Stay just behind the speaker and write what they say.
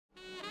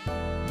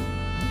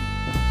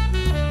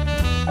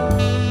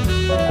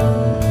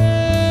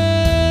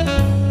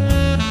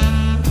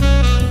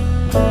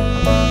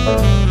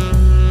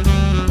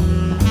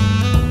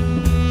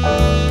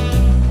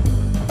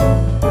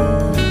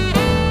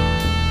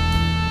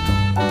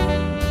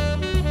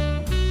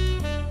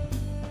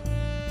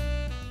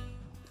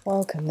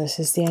welcome. This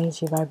is the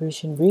energy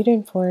vibration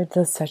reading for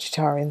the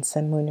Sagittarian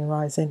Sun, Moon, and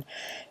Rising.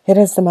 It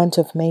is the month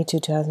of May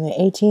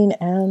 2018,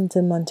 and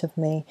the month of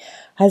May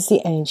has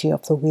the energy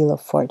of the Wheel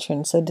of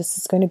Fortune. So this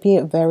is going to be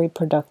a very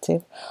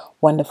productive,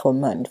 wonderful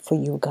month for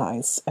you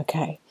guys.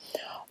 Okay.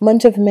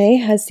 Month of May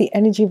has the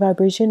energy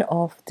vibration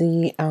of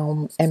the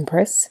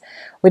Empress.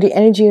 With the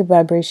energy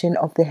vibration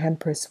of the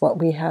Empress, what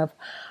we have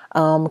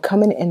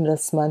coming in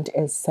this month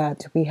is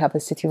that we have a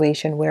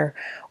situation where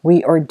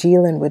we are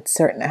dealing with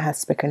certain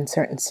aspects and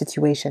certain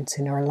situations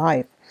in our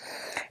life.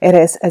 It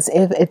is as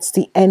if it's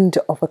the end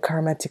of a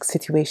karmatic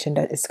situation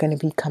that is going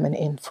to be coming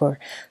in for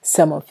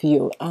some of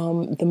you.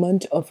 The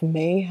month of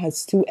May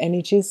has two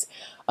energies.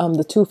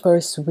 The two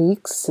first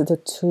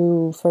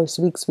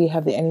weeks we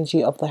have the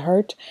energy of the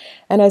heart,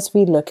 and as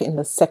we look in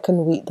the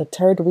second week, the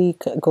third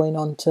week, going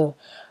on to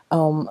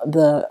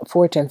the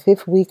fourth and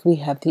fifth week, we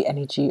have the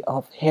energy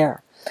of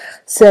hair.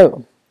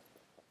 So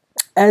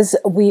as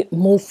we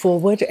move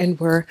forward and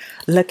we're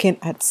looking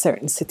at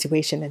certain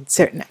situation and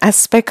certain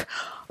aspect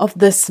of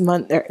this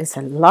month, there is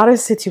a lot of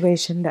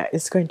situation that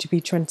is going to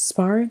be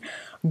transpiring,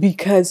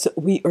 because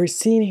we are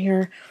seeing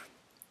here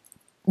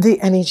the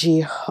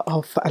energy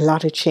of a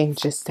lot of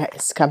changes that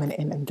is coming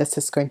in, and this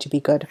is going to be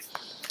good.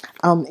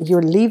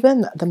 You're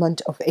leaving the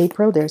month of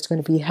April. There's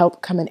going to be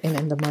help coming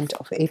in the month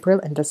of April,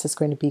 and this is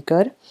going to be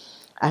good.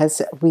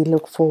 As we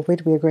look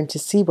forward, we're going to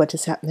see what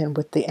is happening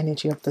with the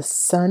energy of the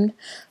sun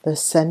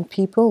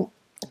people,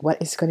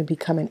 what is going to be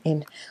coming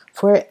in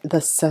for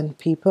the sun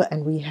people.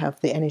 And we have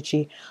the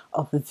energy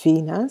of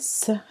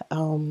Venus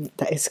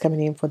that is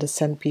coming in for the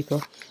sun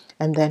people.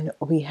 And then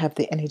we have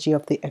the energy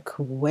of the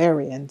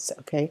Aquarians,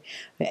 okay?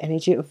 The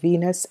energy of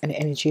Venus and the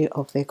energy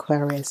of the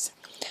Aquarius.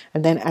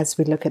 And then as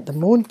we look at the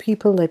moon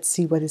people, let's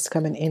see what is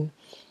coming in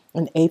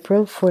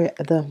April for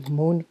the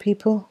moon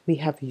people. We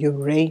have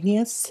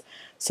Uranus,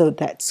 so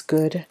that's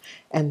good.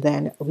 And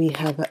then we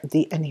have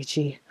the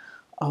energy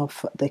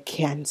of the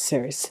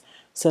Cancers.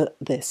 So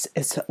this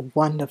is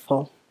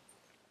wonderful.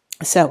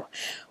 So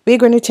we're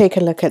going to take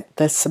a look at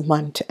this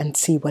month and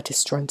see what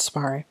is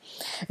transpiring.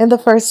 In the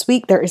first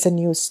week, there is a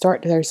new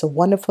start. There's a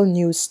wonderful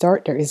new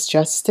start. There is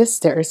justice.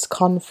 There is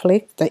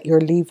conflict, that you're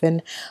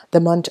leaving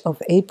the month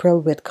of April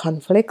with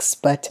conflicts,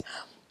 but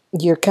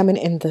you're coming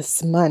in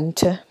this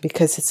month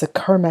because it's a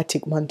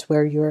karmatic month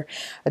where you're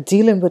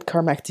dealing with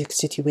karmatic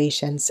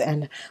situations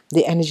and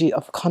the energy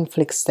of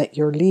conflicts that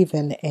you're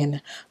leaving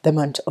in the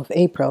month of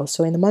April.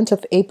 So in the month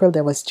of April,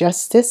 there was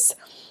justice,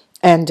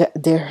 and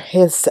there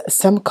is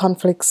some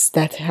conflicts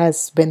that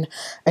has been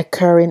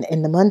occurring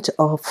in the month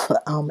of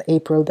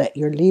April that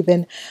you're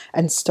leaving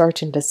and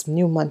starting this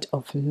new month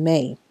of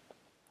May.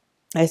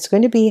 It's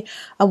going to be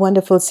a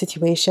wonderful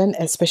situation,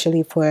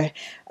 especially for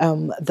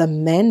the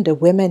men. The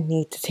women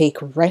need to take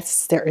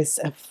rest. There is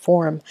a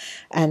form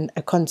and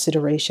a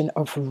consideration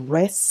of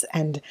rest,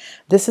 and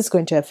this is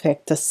going to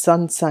affect the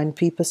sun sign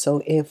people.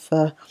 So if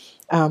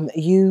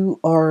you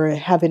are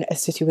having a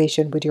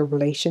situation with your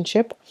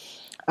relationship,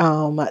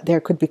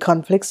 there could be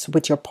conflicts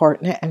with your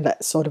partner and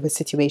that sort of a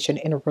situation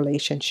in a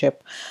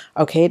relationship.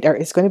 Okay, there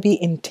is going to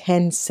be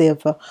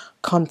intensive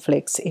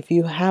conflicts if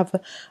you have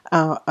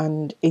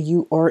and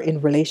you are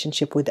in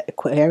relationship with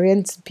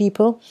Aquarians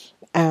people.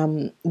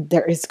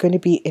 There is going to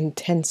be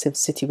intensive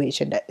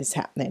situation that is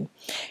happening.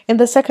 In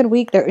the second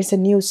week, there is a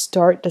new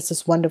start. This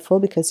is wonderful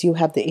because you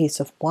have the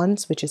Ace of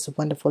Wands, which is a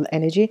wonderful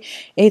energy.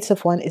 Ace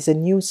of Wands is a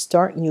new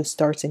start, new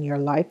starts in your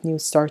life, new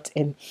starts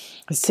in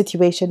a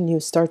situation, new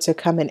starts are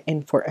coming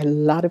in for a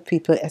lot of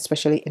people,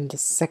 especially in the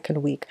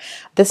second week.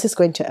 This is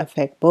going to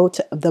affect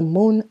both the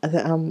moon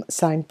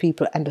sign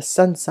people and the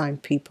sun sign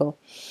people.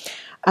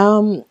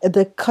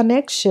 The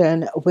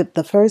connection with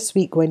the first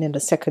week going in the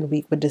second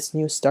week with this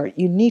new start,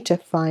 you need to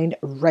find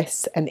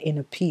rest and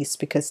inner peace,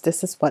 because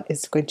this is what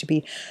is going to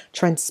be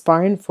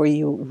transpiring for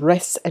you.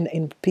 Rest and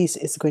inner peace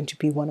is going to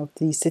be one of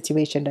the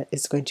situations that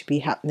is going to be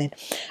happening,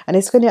 and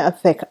it's going to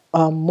affect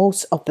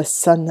most of the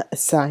sun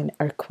sign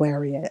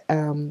Aquarius,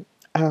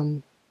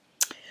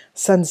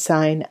 sun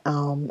sign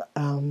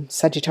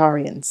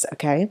Sagittarians.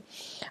 Okay,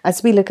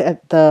 as we look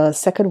at the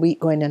second week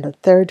going in the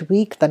third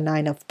week, the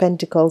Nine of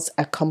Pentacles,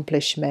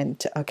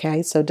 accomplishment.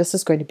 Okay, so this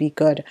is going to be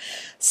good.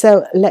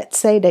 So let's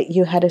say that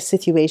you had a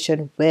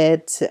situation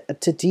with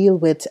to deal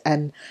with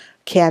an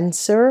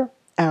Cancer.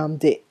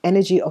 The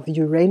energy of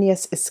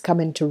Uranus is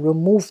coming to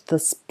remove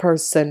this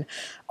person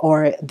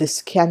or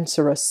this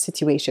cancerous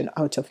situation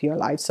out of your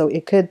life. So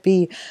it could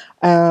be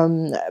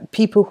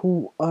people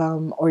who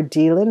are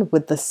dealing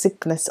with the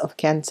sickness of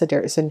cancer.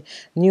 There is a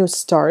new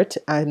start.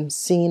 I'm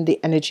seeing the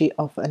energy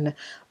of an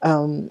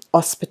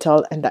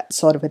hospital and that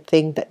sort of a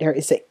thing, that there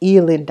is a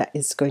healing that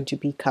is going to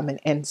be coming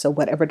in. So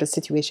whatever the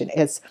situation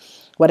is,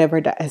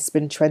 whatever that has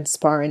been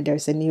transpiring,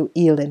 there's a new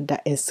healing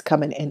that is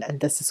coming in, and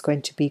this is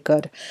going to be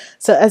good.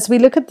 So as we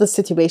look at the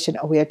situation,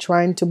 we are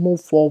trying to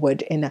move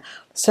forward in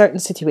certain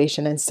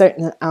situation and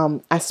certain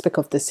aspect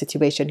of the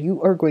situation,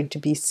 you are going to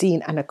be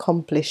seeing an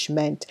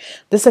accomplishment.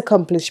 This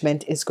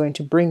accomplishment is going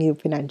to bring you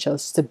financial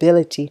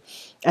stability,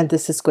 and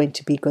this is going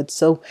to be good.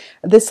 So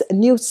this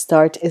new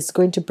start is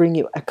going to bring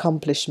you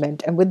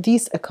accomplishment, and with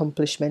these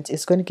accomplishments,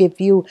 it's going to give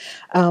you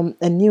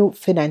a new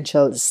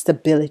financial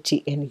stability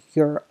in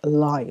your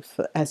life.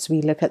 As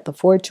we look at the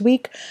fourth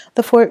week,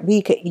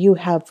 you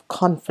have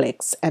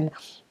conflicts, and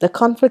the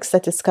conflicts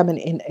that is coming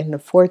in the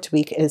fourth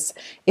week is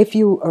if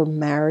you are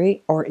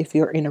married or if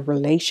you're in a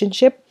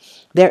relationship,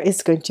 there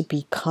is going to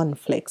be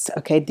conflicts.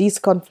 Okay, these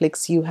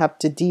conflicts you have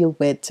to deal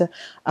with.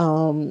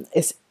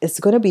 It's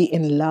going to be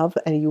in love,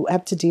 and you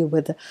have to deal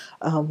with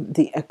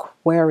the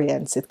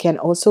Aquarians. It can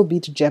also be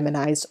the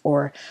Geminis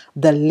or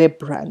the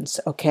Librans.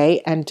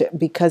 Okay, and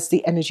because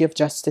the energy of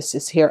justice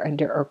is here and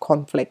there are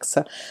conflicts,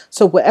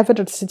 so whatever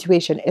the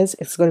situation is,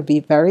 it's going to be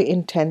very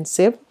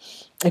intensive.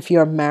 If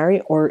you're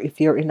married or if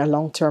you're in a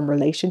long-term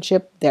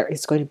relationship, there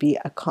is going to be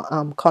a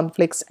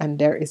conflicts, and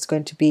there is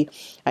going to be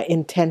an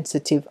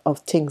intensity of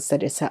things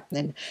that is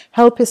happening.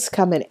 Help is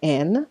coming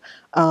in.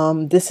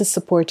 This is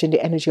supporting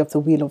the energy of the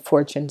Wheel of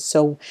Fortune.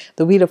 So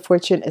the Wheel of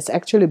Fortune is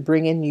actually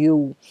bringing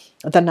you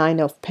the Nine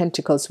of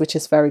Pentacles, which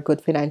is very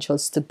good financial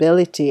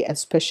stability,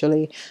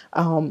 especially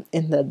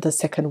in the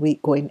second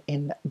week going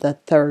in the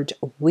third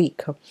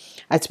week.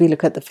 As we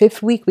look at the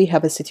fifth week, we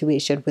have a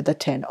situation with the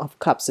Ten of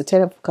Cups. The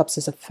Ten of Cups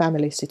is a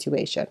family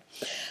situation.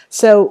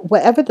 So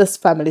whatever this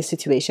family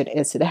situation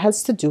is, it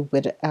has to do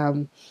with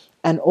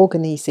an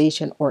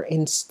organization or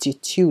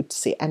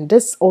institute. And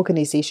this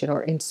organization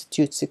or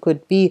institute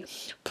could be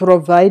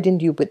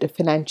providing you with the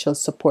financial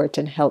support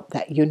and help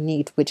that you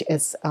need, which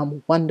is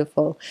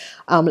wonderful.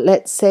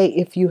 Let's say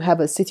if you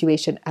have a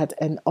situation at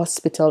an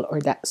hospital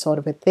or that sort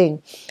of a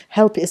thing,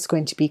 help is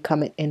going to be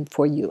coming in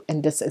for you,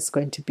 and this is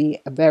going to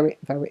be a very,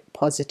 very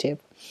positive.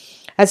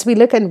 As we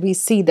look and we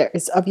see, there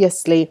is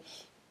obviously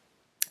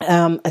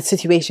a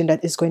situation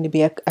that is going to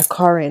be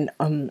occurring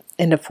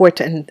in the fourth,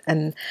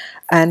 and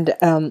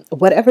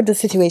whatever the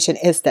situation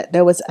is, that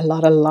there was a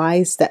lot of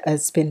lies that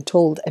has been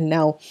told, and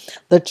now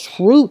the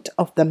truth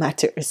of the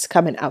matter is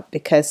coming out,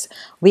 because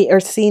we are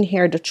seeing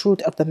here the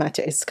truth of the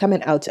matter is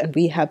coming out, and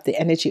we have the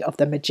energy of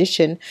the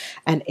Magician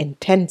and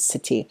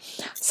intensity.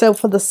 So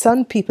for the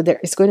Sun people, there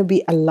is going to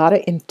be a lot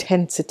of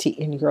intensity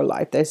in your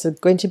life. There's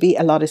going to be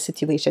a lot of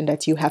situation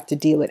that you have to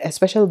deal with,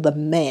 especially the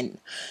men.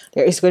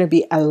 There is going to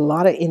be a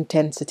lot of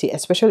intensity,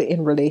 especially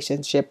in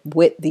relationship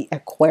with the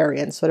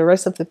Aquarians. For the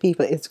rest of the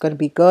people, it's going to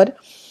be good.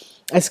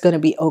 It's going to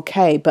be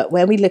okay. But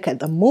when we look at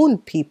the Moon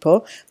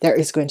people, there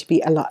is going to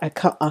be a lot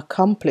of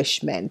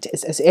accomplishment.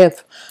 It's as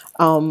if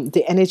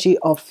the energy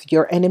of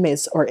your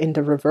enemies are in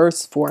the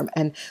reverse form,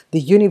 and the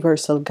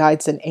universal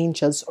guides and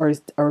angels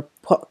are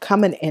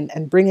coming in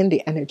and bringing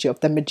the energy of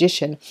the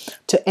Magician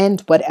to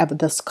end whatever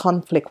this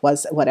conflict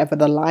was, whatever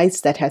the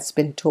lies that has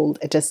been told.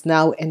 It is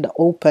now in the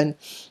open,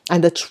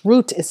 and the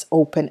truth is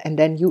open, and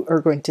then you are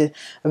going to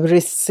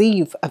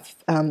receive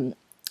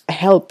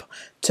help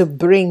to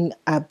bring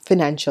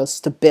financial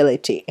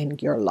stability in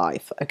your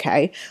life.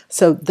 Okay,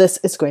 so this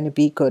is going to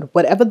be good.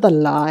 Whatever the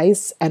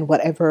lies and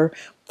whatever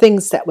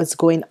things that was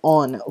going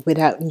on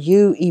without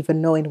you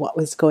even knowing what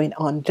was going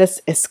on,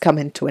 this is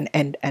coming to an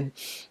end, and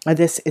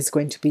this is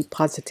going to be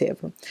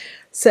positive.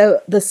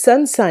 So the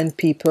Sun sign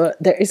people,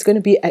 there is going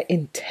to be an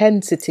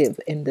intensity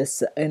in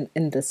this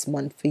this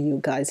month for you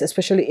guys,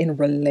 especially in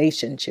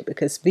relationship,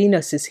 because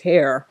Venus is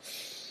here.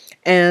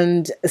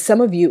 And some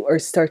of you are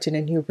starting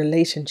a new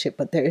relationship,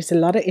 but there is a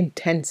lot of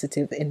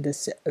intensity in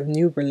this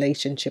new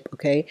relationship.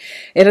 Okay,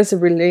 it is a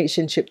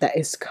relationship that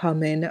is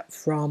coming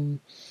from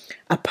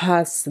a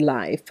past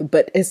life,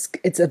 but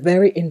it's a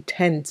very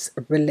intense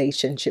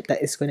relationship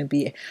that is going to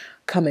be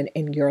coming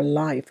in your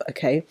life.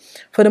 Okay,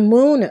 for the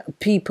Moon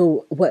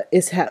people, what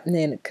is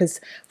happening, because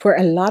for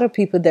a lot of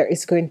people there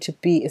is going to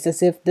be, it's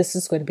as if this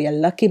is going to be a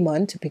lucky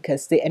month,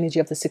 because the energy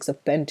of the Six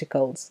of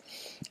Pentacles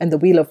and the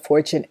Wheel of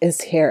Fortune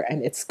is here,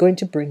 and it's going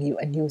to bring you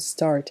a new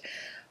start.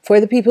 For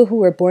the people who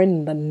were born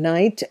in the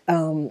night,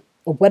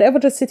 whatever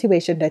the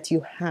situation that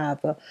you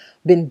have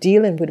been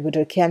dealing with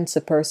a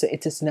Cancer person,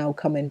 it is now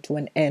coming to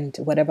an end.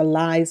 Whatever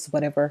lies,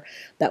 whatever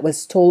that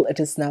was told, it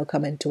is now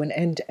coming to an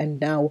end, and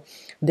now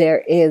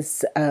there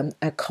is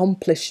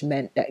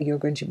accomplishment that you're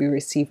going to be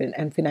receiving,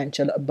 and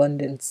financial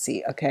abundance.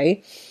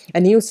 Okay, a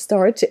new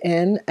start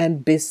in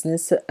and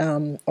business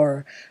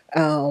or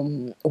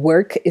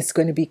work is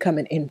going to be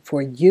coming in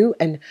for you,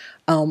 and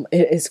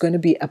it is going to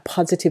be a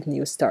positive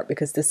new start,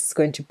 because this is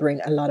going to bring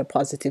a lot of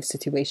positive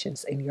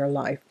situations in your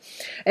life.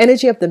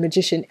 Energy of the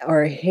Magician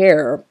are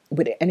here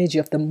with the energy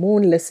of the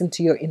Moon. Listen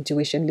to your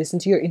intuition. Listen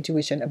to your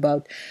intuition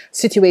about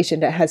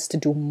situation that has to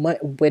do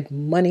with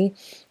money,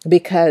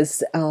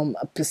 because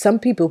some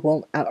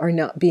people are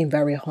not being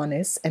very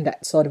honest and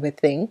that sort of a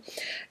thing.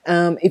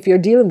 If you're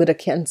dealing with a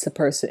Cancer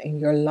person in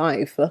your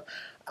life,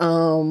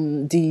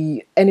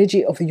 the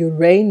energy of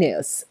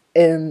Uranus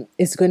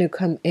is going to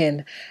come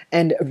in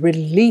and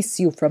release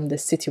you from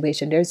this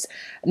situation. There's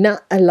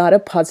not a lot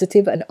of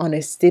positive and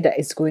honesty that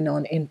is going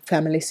on in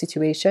family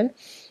situation.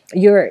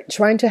 you're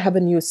trying to have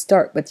a new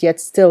start, but yet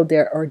still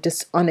there are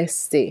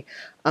dishonesty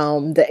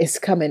that is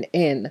coming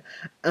in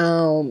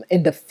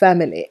the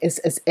family. It's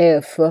as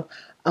if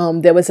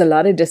there was a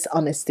lot of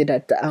dishonesty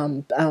that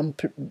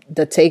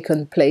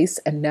taken place,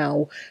 and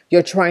now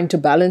you're trying to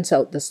balance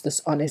out this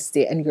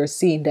dishonesty, and you're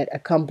seeing that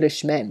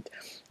accomplishment,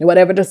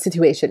 whatever the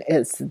situation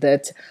is,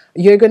 that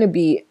you're going to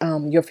be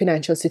your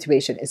financial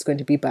situation is going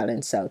to be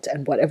balanced out,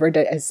 and whatever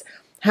that is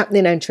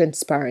happening and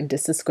transparent,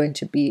 this is going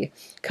to be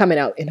coming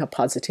out in a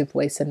positive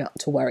way, so not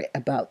to worry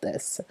about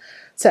this.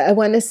 So I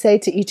want to say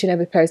to each and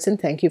every person,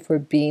 thank you for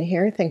being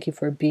here, thank you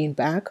for being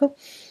back.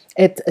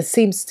 It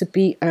seems to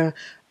be a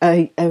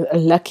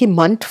lucky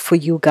month for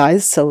you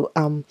guys, so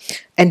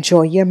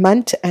enjoy your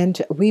month,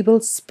 and we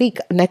will speak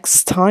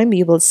next time.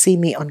 You will see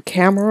me on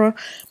camera,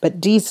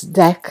 but this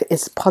deck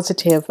is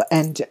positive,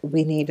 and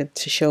we needed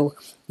to show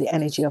the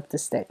energy of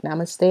this deck.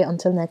 Namaste,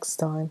 until next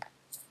time.